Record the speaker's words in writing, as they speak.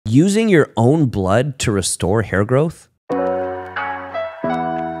Using your own blood to restore hair growth?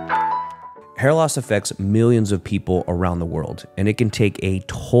 Hair loss affects millions of people around the world, and it can take a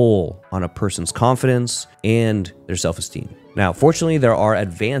toll on a person's confidence and their self-esteem. Now, fortunately, there are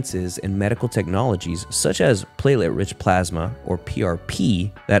advances in medical technologies such as platelet-rich plasma, or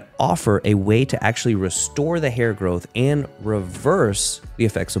PRP, that offer a way to actually restore the hair growth and reverse the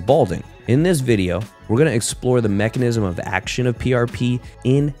effects of balding. In this video, we're going to explore the mechanism of action of PRP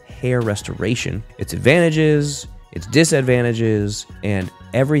in hair restoration, its advantages, its disadvantages, and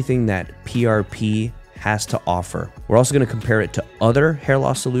everything that PRP has to offer. We're also going to compare it to other hair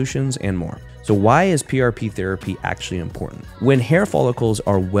loss solutions and more. So why is PRP therapy actually important? When hair follicles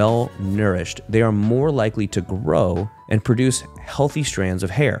are well nourished, they are more likely to grow and produce healthy strands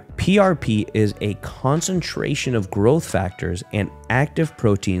of hair. PRP is a concentration of growth factors and active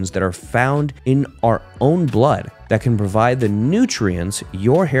proteins that are found in our own blood that can provide the nutrients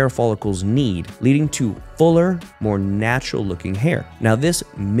your hair follicles need, leading to fuller, more natural looking hair. Now, this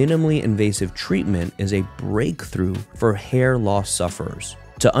minimally invasive treatment is a breakthrough for hair loss sufferers.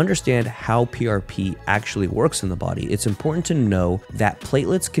 To understand how PRP actually works in the body, it's important to know that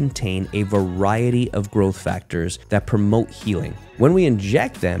platelets contain a variety of growth factors that promote healing. When we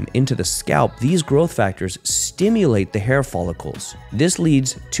inject them into the scalp, these growth factors stimulate the hair follicles. This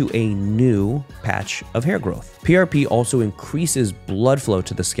leads to a new patch of hair growth. PRP also increases blood flow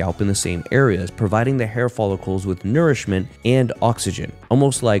to the scalp in the same areas, providing the hair follicles with nourishment and oxygen,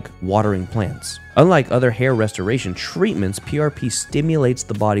 almost like watering plants. Unlike other hair restoration treatments, PRP stimulates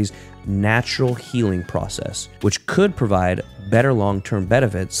the body's natural healing process, which could provide better long-term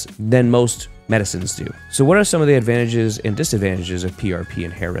benefits than most medicines do. So what are some of the advantages and disadvantages of PRP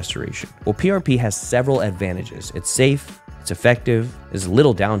in hair restoration? Well, PRP has several advantages. It's safe, it's effective, there's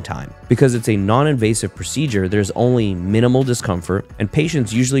little downtime. Because it's a non-invasive procedure, there's only minimal discomfort, and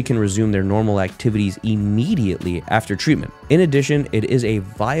patients usually can resume their normal activities immediately after treatment. In addition, it is a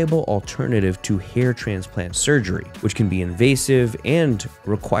viable alternative to hair transplant surgery, which can be invasive and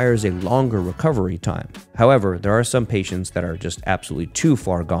requires a longer recovery time. However, there are some patients that are just absolutely too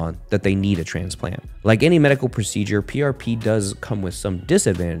far gone that they need a transplant. Like any medical procedure, PRP does come with some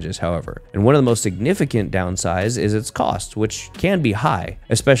disadvantages, however, and one of the most significant downsides is its cost, which can be high,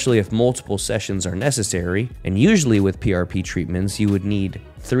 especially if multiple sessions are necessary. And usually with PRP treatments, you would need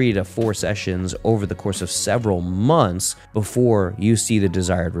 3 to 4 sessions over the course of several months before you see the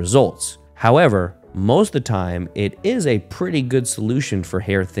desired results. However, most of the time, it is a pretty good solution for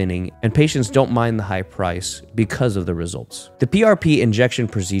hair thinning, and patients don't mind the high price because of the results. The PRP injection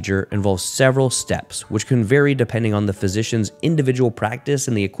procedure involves several steps, which can vary depending on the physician's individual practice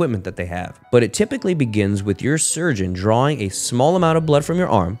and the equipment that they have. But it typically begins with your surgeon drawing a small amount of blood from your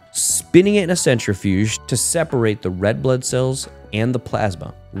arm, spinning it in a centrifuge to separate the red blood cells and the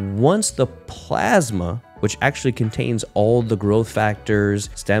plasma. Once the plasma, which actually contains all the growth factors,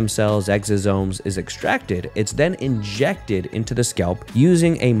 stem cells, exosomes, is extracted, it's then injected into the scalp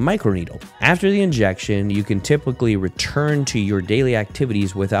using a microneedle. After the injection, you can typically return to your daily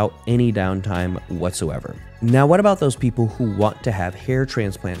activities without any downtime whatsoever. Now, what about those people who want to have hair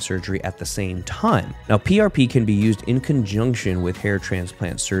transplant surgery at the same time? Now, PRP can be used in conjunction with hair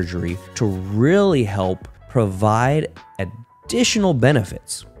transplant surgery to really help provide additional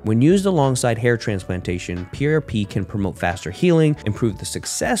benefits. When used alongside hair transplantation, PRP can promote faster healing, improve the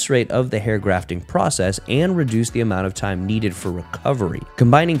success rate of the hair grafting process, and reduce the amount of time needed for recovery.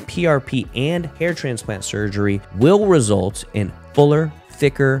 Combining PRP and hair transplant surgery will result in fuller,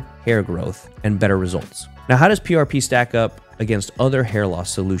 thicker hair growth and better results. Now, how does PRP stack up against other hair loss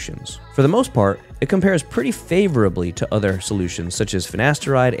solutions? For the most part, it compares pretty favorably to other solutions such as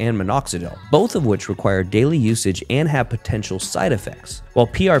finasteride and minoxidil, both of which require daily usage and have potential side effects. While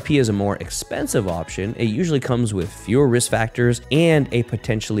PRP is a more expensive option, it usually comes with fewer risk factors and a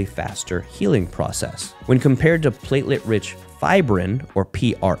potentially faster healing process. When compared to platelet-rich fibrin, or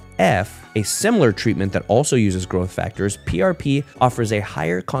PRF, a similar treatment that also uses growth factors, PRP offers a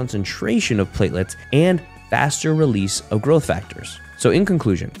higher concentration of platelets and faster release of growth factors. So in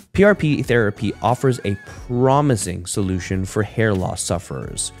conclusion, PRP therapy offers a promising solution for hair loss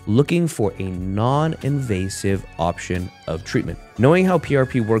sufferers looking for a non-invasive option of treatment. Knowing how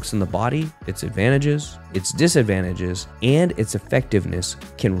PRP works in the body, its advantages, its disadvantages, and its effectiveness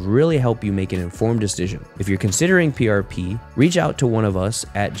can really help you make an informed decision. If you're considering PRP, reach out to one of us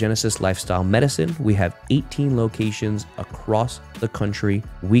at Genesis Lifestyle Medicine. We have 18 locations across the country.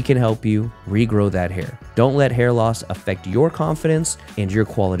 We can help you regrow that hair. Don't let hair loss affect your confidence and your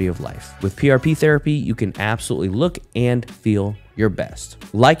quality of life. With PRP therapy, you can absolutely look and feel your your best.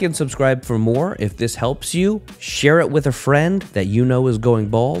 Like and subscribe for more. If this helps you, share it with a friend that you know is going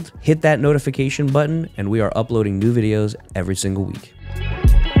bald. Hit that notification button, and we are uploading new videos every single week.